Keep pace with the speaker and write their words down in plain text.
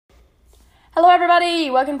Hello,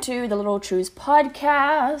 everybody. Welcome to the Little Truths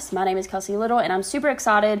podcast. My name is Kelsey Little, and I'm super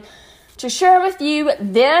excited to share with you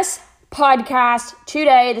this podcast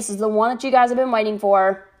today. This is the one that you guys have been waiting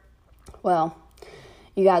for. Well,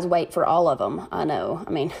 you guys wait for all of them. I know.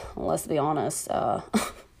 I mean, let's be honest. But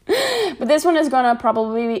this one is going to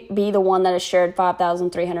probably be the one that is shared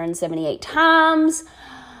 5,378 times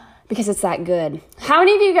because it's that good. How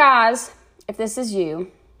many of you guys, if this is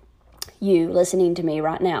you listening to me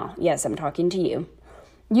right now, yes, I'm talking to you,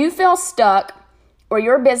 you feel stuck or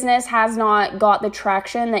your business has not got the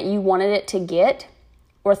traction that you wanted it to get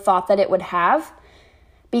or thought that it would have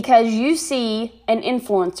because you see an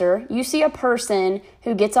influencer, you see a person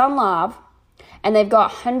who gets on live and they've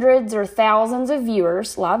got hundreds or thousands of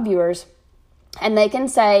viewers, live viewers, and they can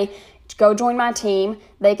say, go join my team.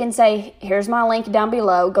 They can say, here's my link down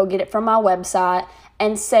below, go get it from my website,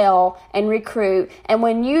 and sell and recruit. And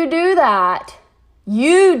when you do that,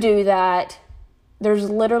 there's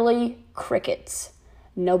literally crickets.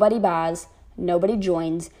 Nobody buys, nobody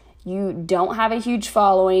joins. You don't have a huge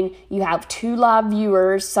following. You have 2 live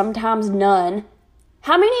viewers, sometimes none.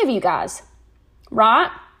 How many of you guys? Right?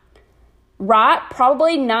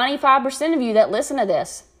 Probably 95% of you that listen to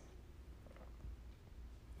this.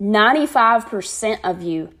 95% of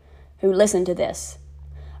you who listen to this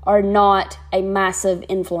are not a massive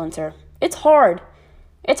influencer. It's hard.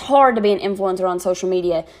 It's hard to be an influencer on social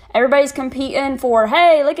media. Everybody's competing for,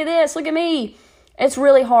 hey, look at this, look at me. It's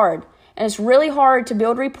really hard. And it's really hard to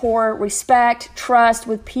build rapport, respect, trust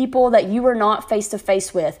with people that you are not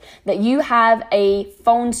face-to-face with, that you have a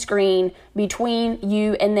phone screen between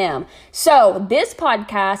you and them. So this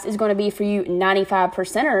podcast is going to be for you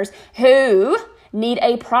 95%ers who need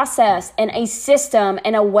a process and a system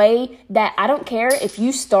and a way that I don't care if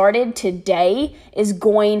you started today is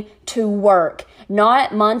going to work.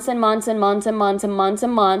 Not months and months and months and months and months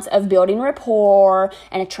and months of building rapport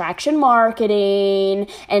and attraction marketing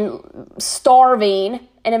and starving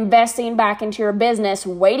and investing back into your business,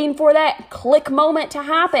 waiting for that click moment to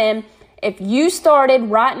happen. If you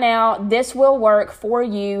started right now, this will work for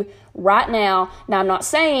you right now. Now, I'm not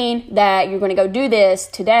saying that you're going to go do this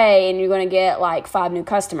today and you're going to get like 5 new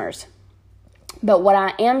customers. But what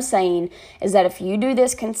I am saying is that if you do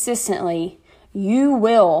this consistently, you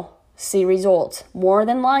will see results more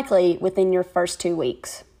than likely within your first 2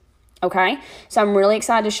 weeks. Okay? So I'm really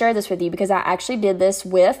excited to share this with you because I actually did this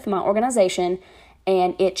with my organization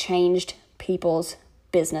and it changed people's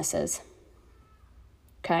businesses.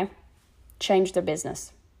 Okay? Changed their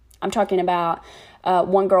business. I'm talking about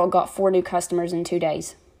one girl got 4 new customers in 2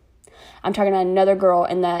 days. I'm talking about another girl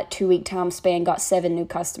in that 2-week time span got 7 new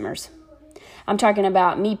customers. I'm talking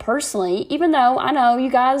about me personally, even though I know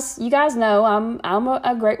you guys know I'm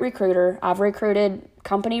a great recruiter. I've recruited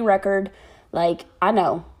company record. Like, I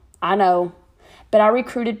know. But I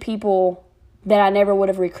recruited people that I never would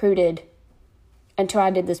have recruited until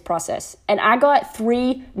I did this process. And I got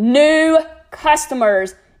 3 new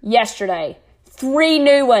customers yesterday. 3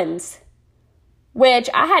 new ones, which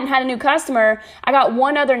I hadn't had a new customer. I got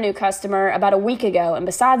 1 other new customer about a week ago. And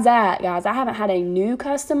besides that, guys, I haven't had a new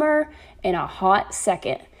customer in a hot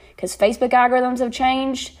second because Facebook algorithms have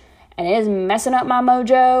changed and it is messing up my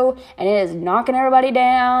mojo and it is knocking everybody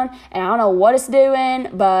down. And I don't know what it's doing,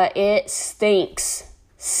 but it stinks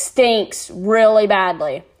really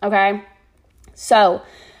badly. Okay. So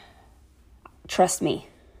trust me.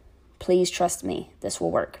 Please trust me. This will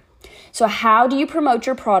work. So how do you promote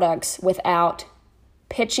your products without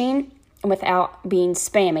pitching and without being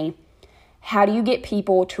spammy? How do you get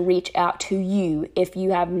people to reach out to you if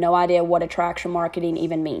you have no idea what attraction marketing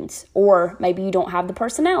even means? Or maybe you don't have the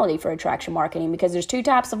personality for attraction marketing because there's 2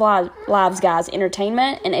 types of lives, guys,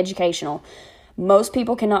 entertainment and educational. Most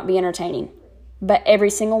people cannot be entertaining, but every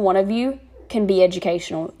single one of you can be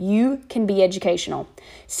educational. You can be educational.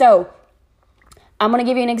 So I'm going to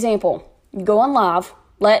give you an example. You go on live.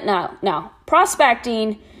 Now,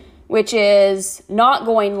 prospecting, which is not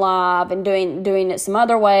going live and doing it some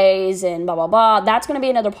other ways and blah, blah, blah. That's going to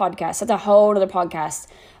be another podcast. That's a whole other podcast.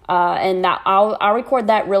 And that I'll record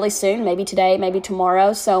that really soon, maybe today, maybe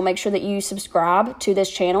tomorrow. So make sure that you subscribe to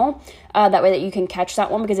this channel. That way that you can catch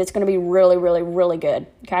that one because it's going to be really, really, really good.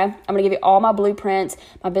 Okay. I'm going to give you all my blueprints,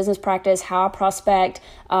 my business practice, how I prospect,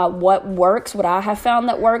 what works, what I have found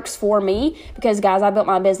that works for me. Because guys, I built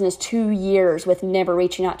my business 2 years with never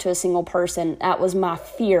reaching out to a single person. That was my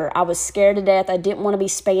fear. I was scared to death. I didn't want to be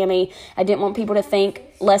spammy. I didn't want people to think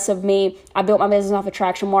less of me. I built my business off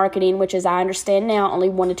attraction marketing, which is I understand now only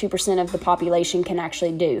 1 to to 2% of the population can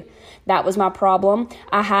actually do. That was my problem.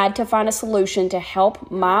 I had to find a solution to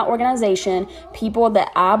help my organization, people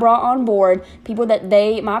that I brought on board, people that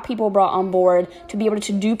my people brought on board, to be able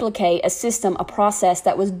to duplicate a system, a process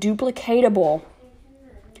that was duplicatable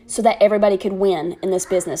so that everybody could win in this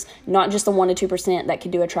business, not just the 1 to 2% that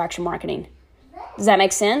could do attraction marketing. Does that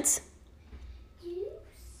make sense?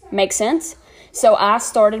 Make sense? So I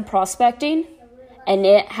started prospecting, and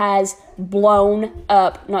it has blown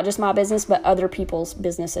up, not just my business, but other people's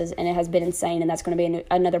businesses, and it has been insane, and that's going to be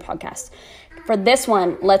another podcast. For this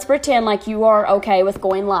one, let's pretend like you are okay with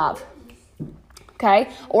going live, okay?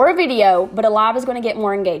 Or a video, but a live is going to get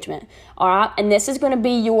more engagement, all right? And this is going to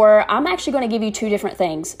be I'm actually going to give you 2 different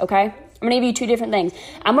things, okay? I'm going to give you 2 different things.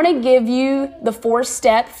 I'm going to give you the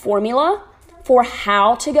 4-step formula for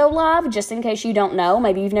how to go live, just in case you don't know.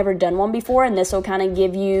 Maybe you've never done one before, and this will kind of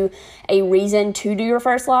give you a reason to do your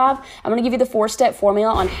first live. I'm going to give you the 4-step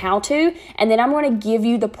formula on how to, and then I'm going to give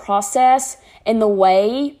you the process and the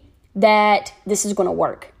way that this is going to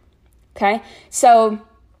work, okay? So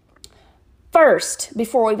first,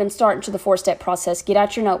 before we even start into the 4-step process, get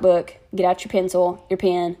out your notebook, get out your pencil, your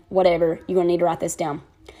pen, whatever. You're going to need to write this down.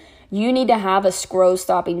 You need to have a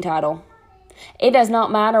scroll-stopping title. It does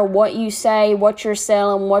not matter what you say, what you're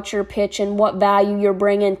selling, what you're pitching, what value you're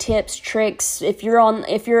bringing, tips, tricks. If you're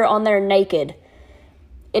on there naked,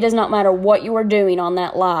 it does not matter what you are doing on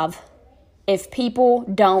that live. If people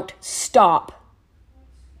don't stop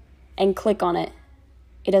and click on it,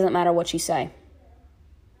 it doesn't matter what you say.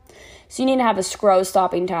 So you need to have a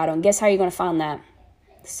scroll-stopping title. And guess how you're going to find that?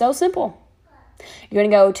 So simple. You're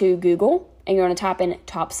going to go to Google, and you're going to type in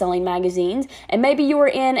top selling magazines. And maybe you are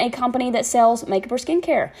in a company that sells makeup or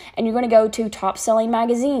skincare, and you're going to go to top selling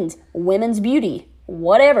magazines, women's beauty,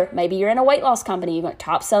 whatever. Maybe you're in a weight loss company. You're going to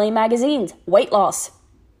top selling magazines, weight loss.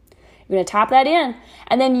 You're going to type that in.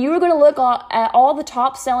 And then you're going to look at all the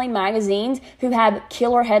top selling magazines who have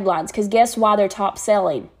killer headlines. Because guess why they're top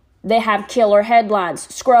selling? They have killer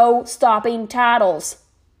headlines, scroll-stopping titles.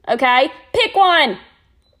 Okay? Pick one.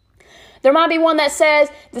 There might be one that says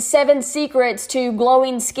the 7 secrets to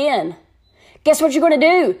glowing skin. Guess what you're going to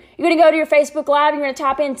do? You're going to go to your Facebook Live, and you're going to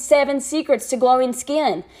type in 7 secrets to glowing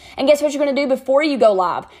skin. And guess what you're going to do before you go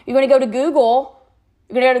live? You're going to go to Google.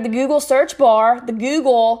 You're going to go to the Google search bar, and you're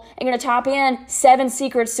going to type in 7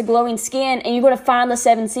 secrets to glowing skin, and you're going to find the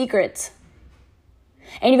 7 secrets.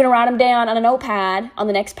 And you're going to write them down on a notepad on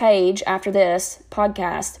the next page after this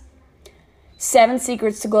podcast. 7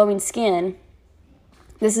 secrets to glowing skin.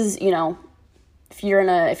 This is, if you're in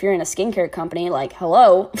a skincare company, like,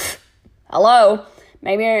 hello,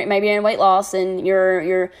 maybe you're in weight loss, and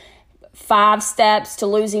you're 5 steps to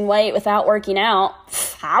losing weight without working out.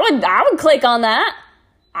 I would click on that.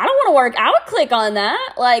 I don't want to work. I would click on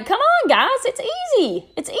that. Like, come on, guys, it's easy.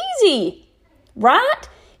 It's easy, right?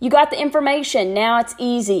 You got the information. Now it's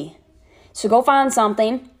easy. So go find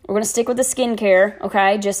something. We're going to stick with the skincare,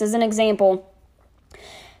 okay, just as an example.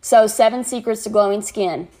 So 7 secrets to glowing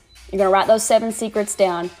skin. You're going to write those 7 secrets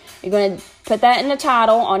down. You're going to put that in the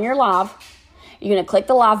title on your live. You're going to click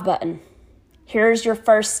the live button. Here's your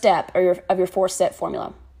first step of your 4-step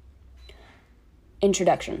formula.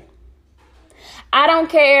 Introduction. I don't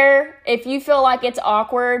care if you feel like it's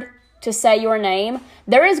awkward to say your name.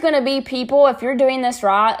 There is going to be people, if you're doing this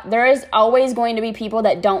right, there is always going to be people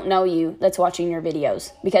that don't know you that's watching your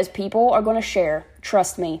videos, because people are going to share.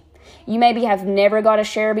 Trust me. You maybe have never got a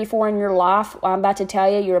share before in your life. Well, I'm about to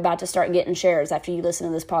tell you, you're about to start getting shares after you listen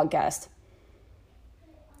to this podcast.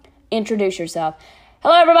 Introduce yourself.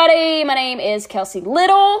 Hello, everybody. My name is Kelsey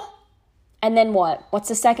Little. And then what? What's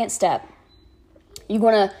the second step? You're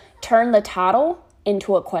going to turn the title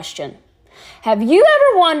into a question. Have you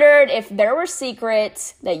ever wondered if there were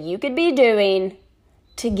secrets that you could be doing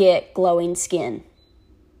to get glowing skin?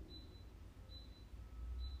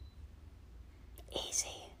 Easy.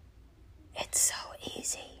 It's so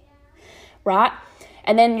easy, right?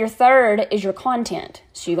 And then your third is your content.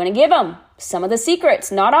 So you're going to give them some of the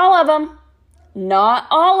secrets, not all of them. Not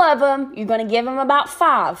all of them. You're going to give them about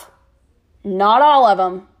 5. Not all of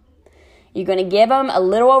them. You're going to give them a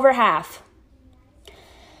little over half.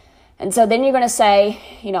 And so then you're going to say,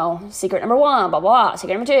 secret number 1, blah, blah,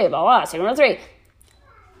 secret number 2, blah, blah, secret number 3.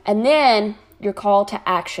 And then your call to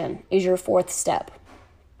action is your 4th step.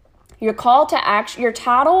 Your call to action, your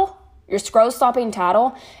title, your scroll-stopping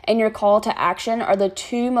title, and your call to action are the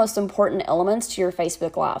 2 most important elements to your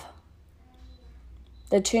Facebook Live.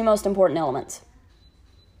 The 2 most important elements.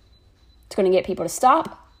 It's going to get people to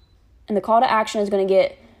stop, and the call to action is going to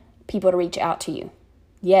get people to reach out to you.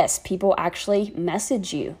 Yes, people actually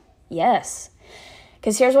message you. Yes.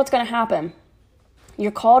 Because here's what's going to happen.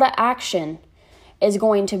 your call to action is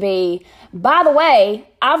going to be, by the way,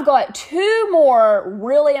 I've got 2 more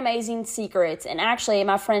really amazing secrets. And actually,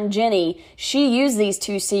 my friend Jenny, she used these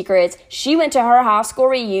 2 secrets. She went to her high school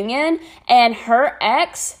reunion and her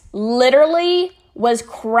ex literally was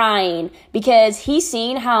crying because he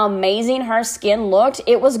seen how amazing her skin looked.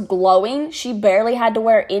 It was glowing. She barely had to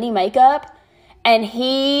wear any makeup. And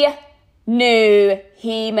he knew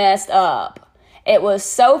he messed up. It was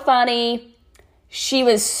so funny. She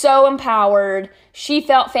was so empowered. She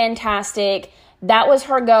felt fantastic. That was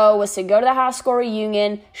her goal, was to go to the high school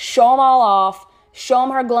reunion, show them all off, show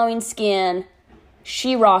them her glowing skin.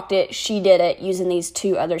 She rocked it. She did it using these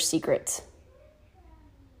 2 other secrets.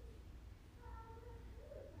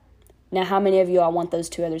 Now, how many of you all want those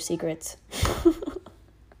 2 other secrets?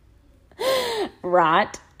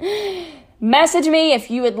 Right. Message me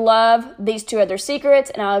if you would love these 2 other secrets,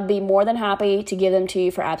 and I would be more than happy to give them to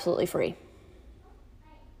you for absolutely free.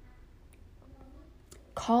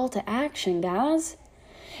 Call to action, guys.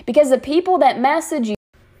 Because the people that message you,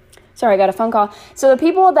 sorry, I got a phone call. So the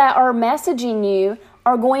people that are messaging you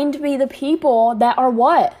are going to be the people that are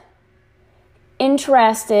what?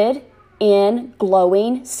 Interested in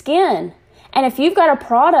glowing skin. And if you've got a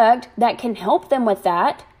product that can help them with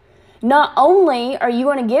that, not only are you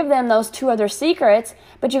going to give them those 2 other secrets,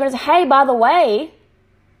 but you're going to say, hey, by the way,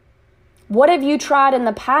 what have you tried in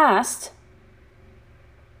the past?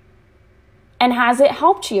 And has it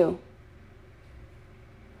helped you?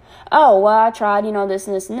 Oh, well, I tried, this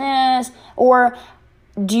and this and this. Or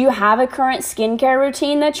do you have a current skincare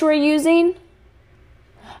routine that you are using?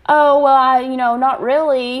 Oh, well, not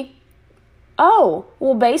really. Oh,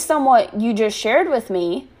 well, based on what you just shared with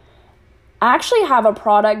me, I actually have a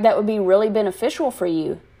product that would be really beneficial for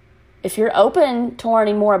you. If you're open to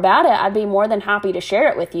learning more about it, I'd be more than happy to share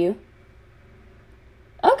it with you.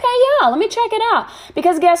 Okay, yeah, let me check it out.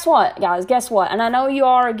 Because guess what, guys? Guess what? And I know you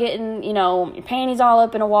are getting, your panties all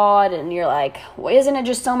up in a wad, and you're like, well, isn't it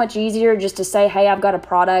just so much easier just to say, hey, I've got a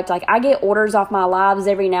product? Like, I get orders off my lives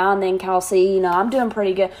every now and then, Kelsey. I'm doing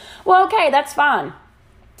pretty good. Well, okay, that's fine.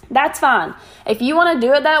 That's fine. If you want to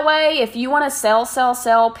do it that way, if you want to sell,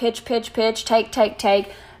 pitch,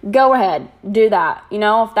 take, go ahead, do that.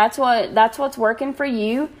 If that's what's working for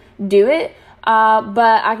you, do it.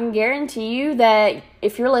 But I can guarantee you that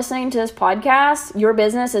if you're listening to this podcast, your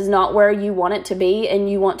business is not where you want it to be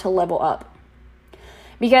and you want to level up.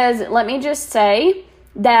 Because let me just say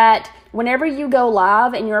that whenever you go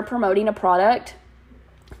live and you're promoting a product,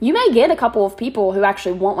 you may get a couple of people who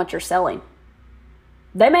actually want what you're selling.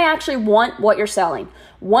 They may actually want what you're selling.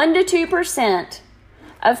 1 to 2%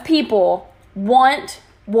 of people want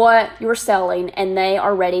what you're selling and they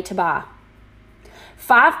are ready to buy.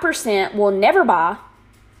 5% will never buy,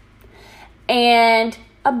 and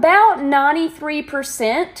about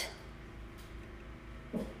 93%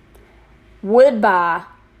 would buy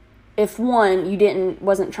if 1, you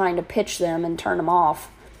wasn't trying to pitch them and turn them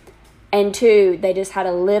off, and 2, they just had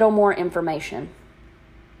a little more information.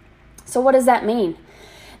 So what does that mean?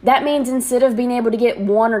 That means instead of being able to get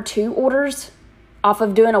 1 or 2 orders off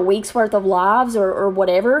of doing a week's worth of lives or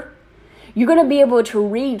whatever, you're going to be able to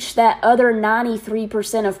reach that other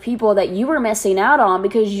 93% of people that you were missing out on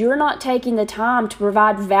because you're not taking the time to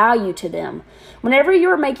provide value to them. Whenever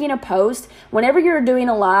you're making a post, whenever you're doing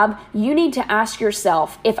a live, you need to ask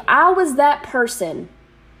yourself, if I was that person,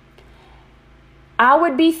 I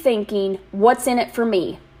would be thinking, what's in it for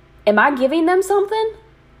me? Am I giving them something?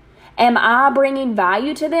 Am I bringing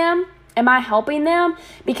value to them? Am I helping them?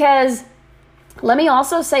 Because let me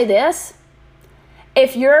also say this.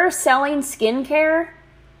 If you're selling skincare,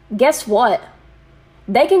 guess what?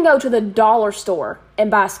 They can go to the dollar store and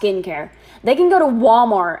buy skincare. They can go to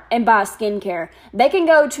Walmart and buy skincare. They can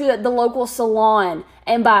go to the local salon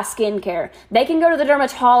and buy skincare. They can go to the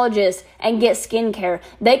dermatologist and get skincare.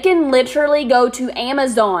 They can literally go to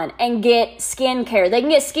Amazon and get skincare. They can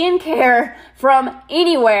get skincare from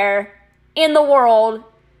anywhere in the world.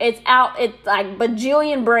 It's like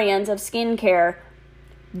bajillion brands of skincare.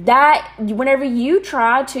 That whenever you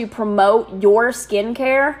try to promote your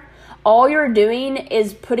skincare, all you're doing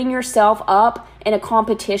is putting yourself up in a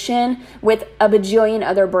competition with a bajillion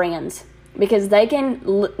other brands because they can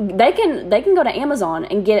go to Amazon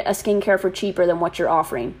and get a skincare for cheaper than what you're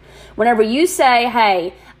offering. Whenever you say,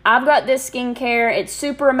 "Hey, I've got this skincare, it's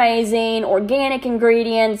super amazing, organic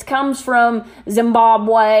ingredients, comes from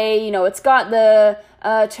Zimbabwe, it's got the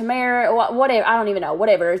turmeric, whatever, I don't even know,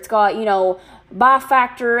 whatever, it's got,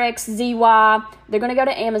 Bifactor XZY. They're going to go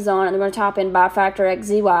to Amazon and they're going to type in Bifactor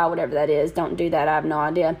XZY, whatever that is. Don't do that. I have no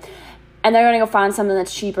idea. And they're going to go find something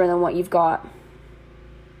that's cheaper than what you've got.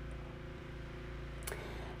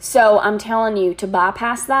 So I'm telling you, to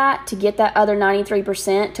bypass that, to get that other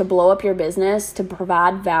 93%, to blow up your business, to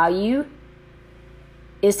provide value,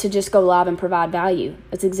 is to just go live and provide value.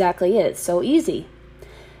 That's exactly it. It's so easy.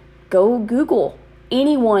 Go Google.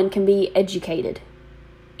 Anyone can be educated.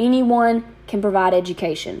 Anyone can provide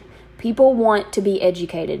education. People want to be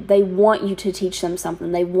educated. They want you to teach them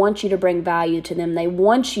something. They want you to bring value to them. They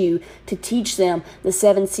want you to teach them the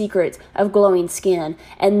 7 secrets of glowing skin.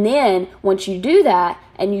 And then once you do that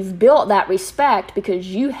and you've built that respect because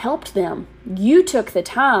you helped them, you took the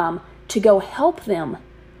time to go help them,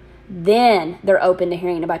 then they're open to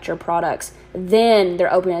hearing about your products. Then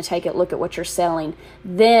they're open to take a look at what you're selling.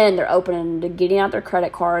 Then they're open to getting out their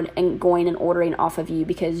credit card and going and ordering off of you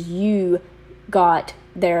because you got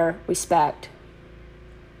their respect.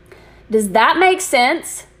 Does that make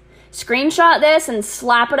sense? Screenshot this and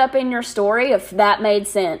slap it up in your story if that made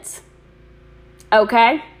sense.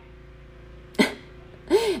 Okay?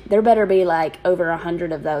 There better be like over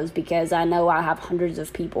 100 of those because I know I have hundreds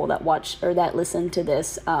of people that watch or that listen to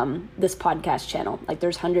this this podcast channel. Like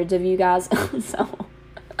there's hundreds of you guys. So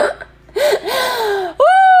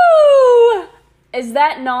woo! Is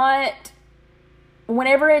that not,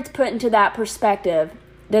 whenever it's put into that perspective,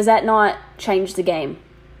 does that not change the game?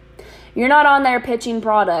 You're not on there pitching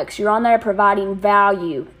products. You're on there providing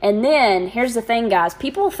value. And then here's the thing, guys.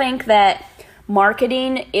 People think that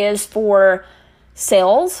marketing is for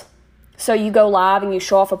sales. So you go live and you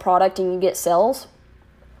show off a product and you get sales.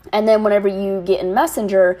 And then whenever you get in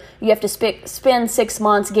Messenger, you have to spend 6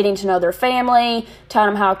 months getting to know their family,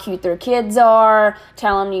 telling them how cute their kids are,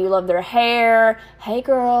 telling them you love their hair. Hey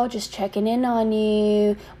girl, just checking in on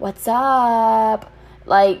you. What's up?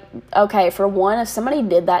 Like, okay, for one, if somebody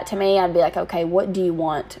did that to me, I'd be like, okay, what do you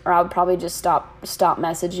want? Or I would probably just stop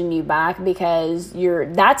messaging you back because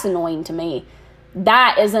that's annoying to me.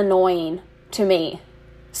 That is annoying to me.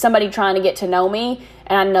 Somebody trying to get to know me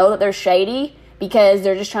and I know that they're shady because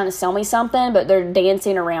they're just trying to sell me something, but they're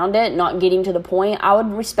dancing around it, not getting to the point. I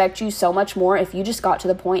would respect you so much more if you just got to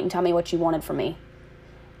the point and tell me what you wanted from me.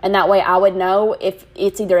 And that way I would know if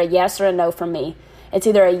it's either a yes or a no from me. It's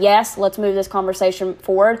either a yes, let's move this conversation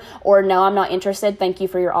forward, or no, I'm not interested, thank you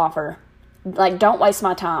for your offer. Like, don't waste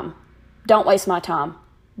my time. Don't waste my time.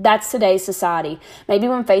 That's today's society. Maybe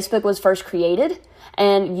when Facebook was first created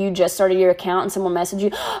and you just started your account and someone messaged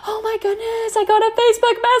you, oh my goodness, I got a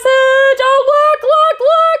Facebook message.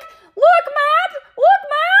 Oh, look, Matt, look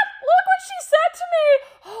what she said to me.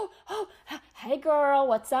 Hey girl,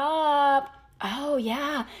 what's up? Oh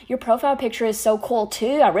yeah, your profile picture is so cool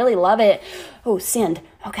too. I really love it. Oh, send.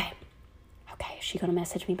 Okay, is she going to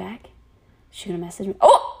message me back? Is she going to message me?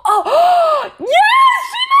 Oh, yes,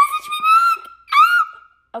 she messaged me back.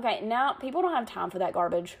 Ah! Okay, now people don't have time for that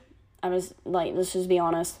garbage. I'm just like, let's just be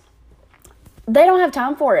honest. They don't have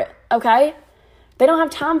time for it, okay? They don't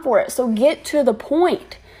have time for it. So get to the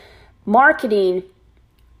point. Marketing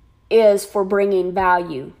is for bringing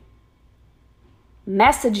value.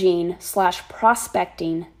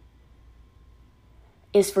 Messaging/prospecting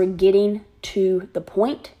is for getting to the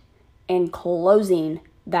point and closing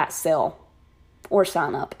that sale or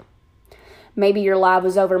sign up. Maybe your live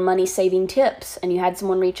was over money saving tips and you had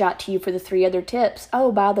someone reach out to you for the 3 other tips.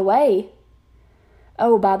 Oh, by the way,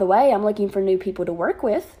 I'm looking for new people to work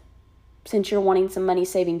with. Since you're wanting some money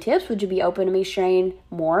saving tips, would you be open to me sharing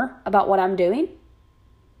more about what I'm doing?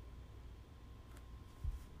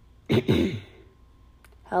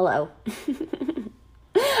 Hello.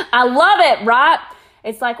 I love it, right?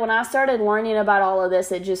 It's like when I started learning about all of this,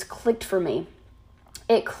 it just clicked for me.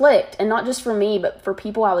 It clicked, and not just for me, but for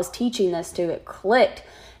people I was teaching this to, it clicked.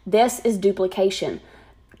 This is duplication.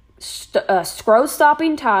 Scroll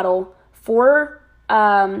stopping title,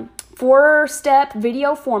 4-step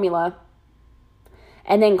video formula,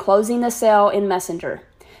 and then closing the sale in Messenger.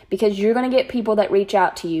 Because you're going to get people that reach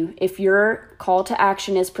out to you if your call to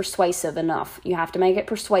action is persuasive enough. You have to make it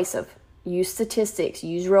persuasive. Use statistics,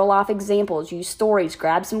 use real life examples, use stories,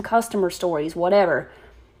 grab some customer stories, whatever.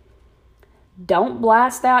 Don't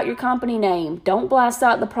blast out your company name. Don't blast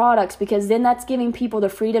out the products because then that's giving people the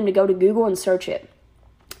freedom to go to Google and search it.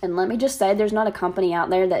 And let me just say, there's not a company out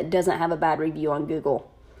there that doesn't have a bad review on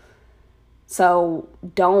Google. So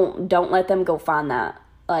don't let them go find that.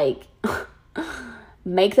 Like,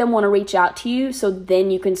 make them want to reach out to you so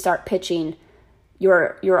then you can start pitching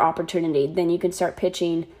your opportunity. Then you can start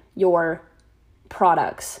pitching your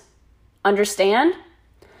products. Understand?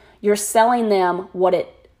 You're selling them what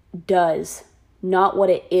it does, not what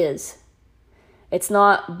it is. It's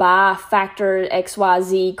not buy factor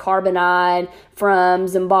XYZ carbonide from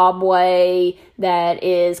Zimbabwe that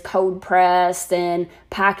is cold pressed and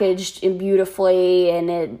packaged beautifully and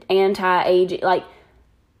it anti-aging. Like,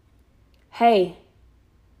 hey,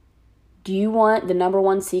 do you want the number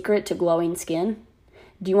one secret to glowing skin?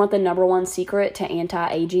 Do you want the number one secret to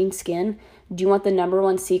anti-aging skin? Do you want the number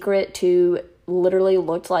one secret to literally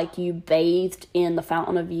look like you bathed in the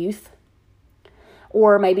fountain of youth?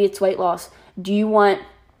 Or maybe it's weight loss. Do you want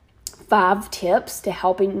 5 tips to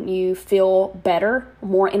helping you feel better,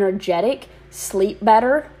 more energetic, sleep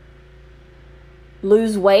better,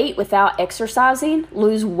 lose weight without exercising,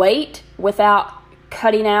 lose weight without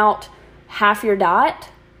cutting out half your diet?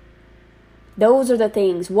 Those are the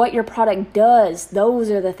things. What your product does, those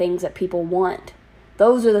are the things that people want.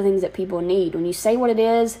 Those are the things that people need. When you say what it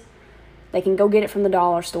is, they can go get it from the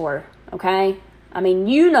dollar store, okay? I mean,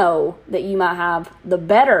 you know that you might have the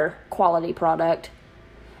better quality product.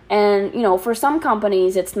 And, you know, for some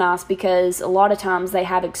companies, it's nice because a lot of times they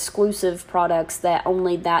have exclusive products that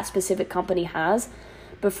only that specific company has.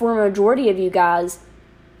 But for a majority of you guys,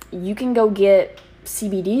 you can go get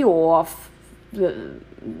CBD oil off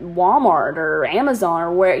Walmart or Amazon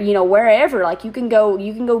or wherever. Like, you can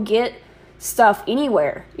go get stuff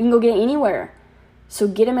anywhere. You can go get it anywhere. So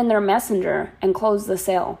get them in their messenger and close the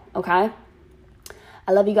sale, okay?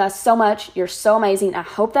 I love you guys so much. You're so amazing. I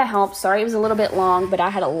hope that helps. Sorry it was a little bit long, but I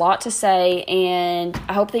had a lot to say, and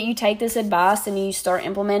I hope that you take this advice and you start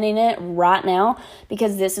implementing it right now,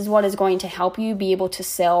 because this is what is going to help you be able to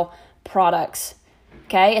sell products.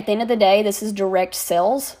 Okay? At the end of the day, this is direct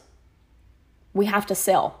sales. We have to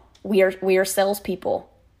sell. We are salespeople.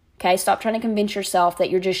 Okay? Stop trying to convince yourself that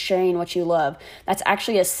you're just sharing what you love. That's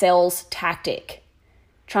actually a sales tactic.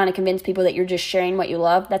 Trying to convince people that you're just sharing what you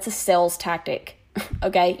love, that's a sales tactic.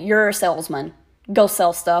 Okay? You're a salesman. Go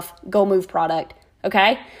sell stuff. Go move product.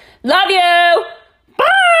 Okay? Love you!